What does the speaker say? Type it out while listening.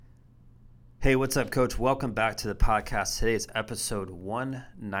Hey, what's up, Coach? Welcome back to the podcast. Today is episode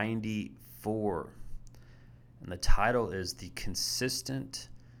 194, and the title is The Consistent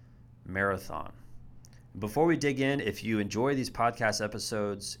Marathon. Before we dig in, if you enjoy these podcast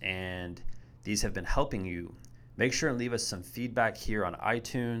episodes and these have been helping you, make sure and leave us some feedback here on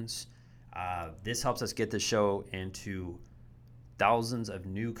iTunes. This helps us get the show into thousands of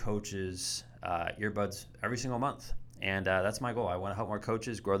new coaches' earbuds every single month. And that's my goal. I want to help more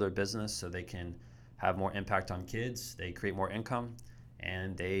coaches grow their business so they can have more impact on kids, they create more income,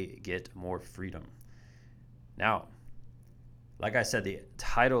 and they get more freedom. Now, like I said, the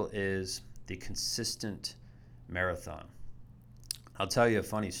title is The Consistent Marathon. I'll tell you a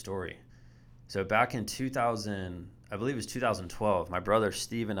funny story. So back in 2012, my brother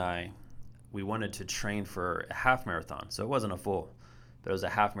Steve and I, we wanted to train for a half marathon. So it wasn't a full, but it was a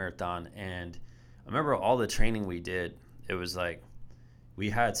half marathon. And I remember all the training we did. It was like we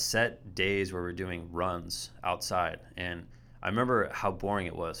had set days where we were doing runs outside. And I remember how boring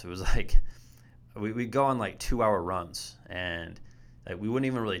it was. It was like we'd go on like 2-hour runs, and like we wouldn't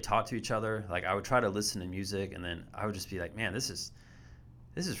even really talk to each other. Like I would try to listen to music, and then I would just be like, man, this is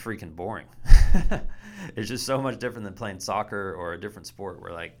freaking boring. It's just so much different than playing soccer or a different sport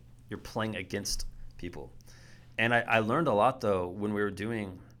where like you're playing against people. And I learned a lot though when we were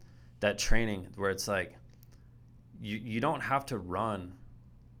doing that training, where it's like you don't have to run,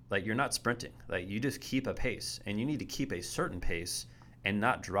 like you're not sprinting, like you just keep a pace, and you need to keep a certain pace and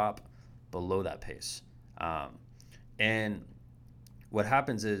not drop below that pace. And what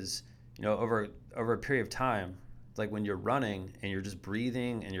happens is, over a period of time, like when you're running and you're just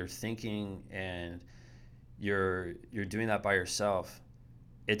breathing and you're thinking and you're doing that by yourself,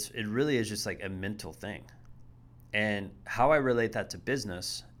 it really is just like a mental thing. And how I relate that to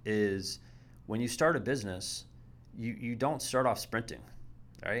business is when you start a business, you don't start off sprinting,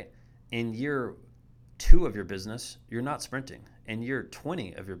 right? In year 2 of your business, you're not sprinting. In year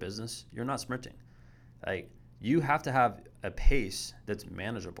 20 of your business, you're not sprinting. Like you have to have a pace that's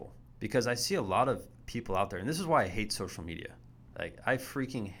manageable, because I see a lot of people out there, and this is why I hate social media. Like I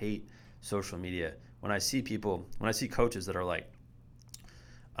freaking hate social media when I see coaches that are like,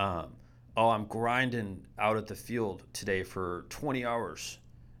 I'm grinding out at the field today for 20 hours.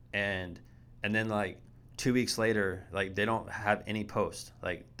 And then like 2 weeks later, like they don't have any post.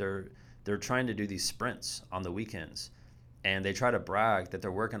 Like they're trying to do these sprints on the weekends, and they try to brag that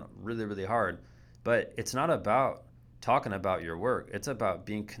they're working really, really hard. But it's not about talking about your work. It's about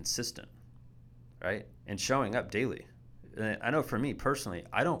being consistent, right? And showing up daily. And I know for me personally,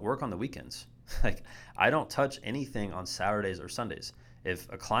 I don't work on the weekends. Like I don't touch anything on Saturdays or Sundays. If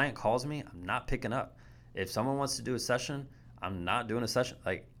a client calls me, I'm not picking up. If someone wants to do a session, I'm not doing a session.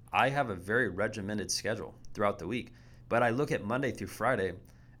 Like I have a very regimented schedule throughout the week, but I look at Monday through Friday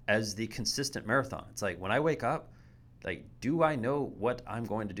as the consistent marathon. It's like when I wake up, like, do I know what I'm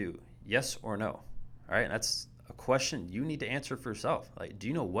going to do? Yes or no? All right. And that's a question you need to answer for yourself. Like, do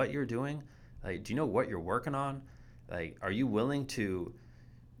you know what you're doing? Like, do you know what you're working on? Like, are you willing to,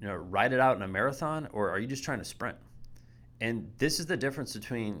 ride it out in a marathon, or are you just trying to sprint? And this is the difference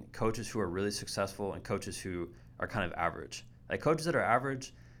between coaches who are really successful and coaches who are kind of average. Like coaches that are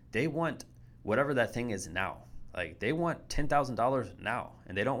average, they want whatever that thing is now. Like they want $10,000 now,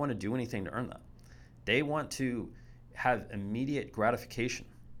 and they don't want to do anything to earn that. They want to have immediate gratification.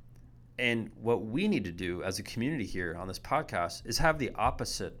 And what we need to do as a community here on this podcast is have the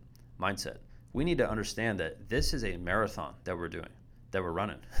opposite mindset. We need to understand that this is a marathon that we're doing, that we're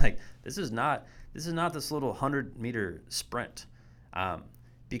running. Like this is not this little 100-meter sprint.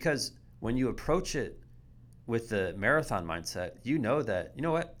 Because when you approach it with the marathon mindset, you know that,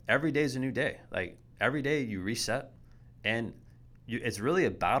 every day is a new day. Like every day you reset, and it's really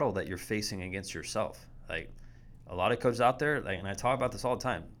a battle that you're facing against yourself. Like a lot of coaches out there, like, and I talk about this all the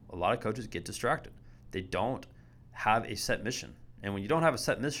time, a lot of coaches get distracted. They don't have a set mission. And when you don't have a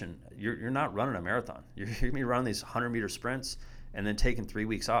set mission, you're not running a marathon. You're going to be running these 100-meter sprints and then taking 3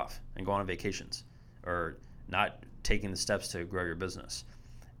 weeks off and going on vacations, or not taking the steps to grow your business.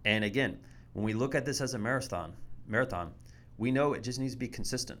 And again, when we look at this as a marathon, we know it just needs to be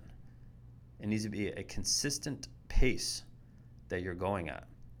consistent. It needs to be a consistent pace that you're going at.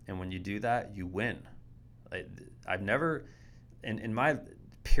 And when you do that, you win. I've never, in my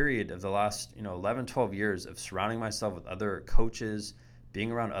period of the last 11, 12 years of surrounding myself with other coaches,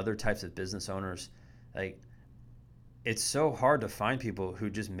 being around other types of business owners, like it's so hard to find people who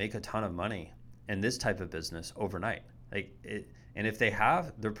just make a ton of money in this type of business overnight. And if they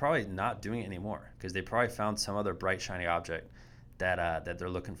have, they're probably not doing it anymore, because they probably found some other bright, shiny object that they're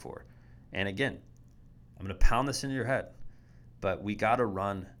looking for. And again, I'm going to pound this into your head, but we got to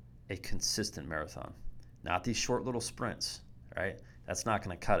run a consistent marathon, not these short little sprints, right? That's not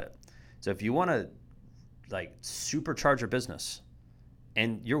going to cut it. So if you want to like supercharge your business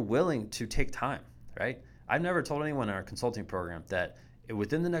and you're willing to take time, right? I've never told anyone in our consulting program that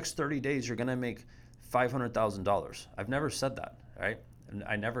within the next 30 days, you're going to make $500,000. I've never said that, right? And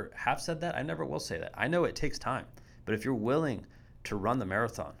I never have said that. I never will say that. I know it takes time, but if you're willing to run the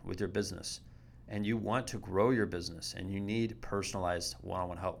marathon with your business and you want to grow your business and you need personalized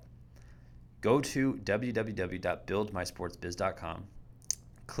one-on-one help, go to www.buildmysportsbiz.com,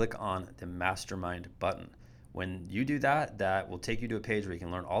 click on the mastermind button. When you do that, that will take you to a page where you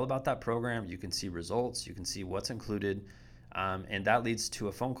can learn all about that program. You can see results, you can see what's included, and that leads to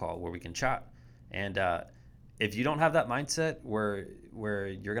a phone call where we can chat. And if you don't have that mindset where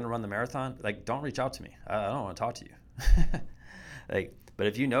you're going to run the marathon, like, don't reach out to me. I don't want to talk to you. But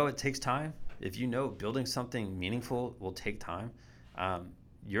if you know it takes time, if you know building something meaningful will take time,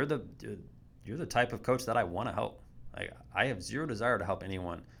 you're the type of coach that I want to help. Like, I have zero desire to help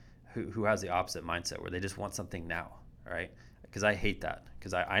anyone who has the opposite mindset where they just want something now, right? Because I hate that.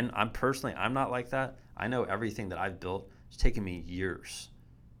 Because I'm personally, I'm not like that. I know everything that I've built, it's taken me years.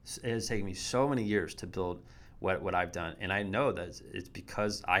 It has taken me so many years to build what I've done. And I know that it's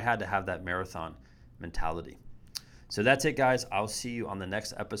because I had to have that marathon mentality. So that's it, guys. I'll see you on the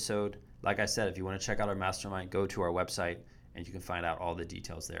next episode. Like I said, if you want to check out our mastermind, go to our website and you can find out all the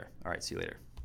details there. All right, see you later.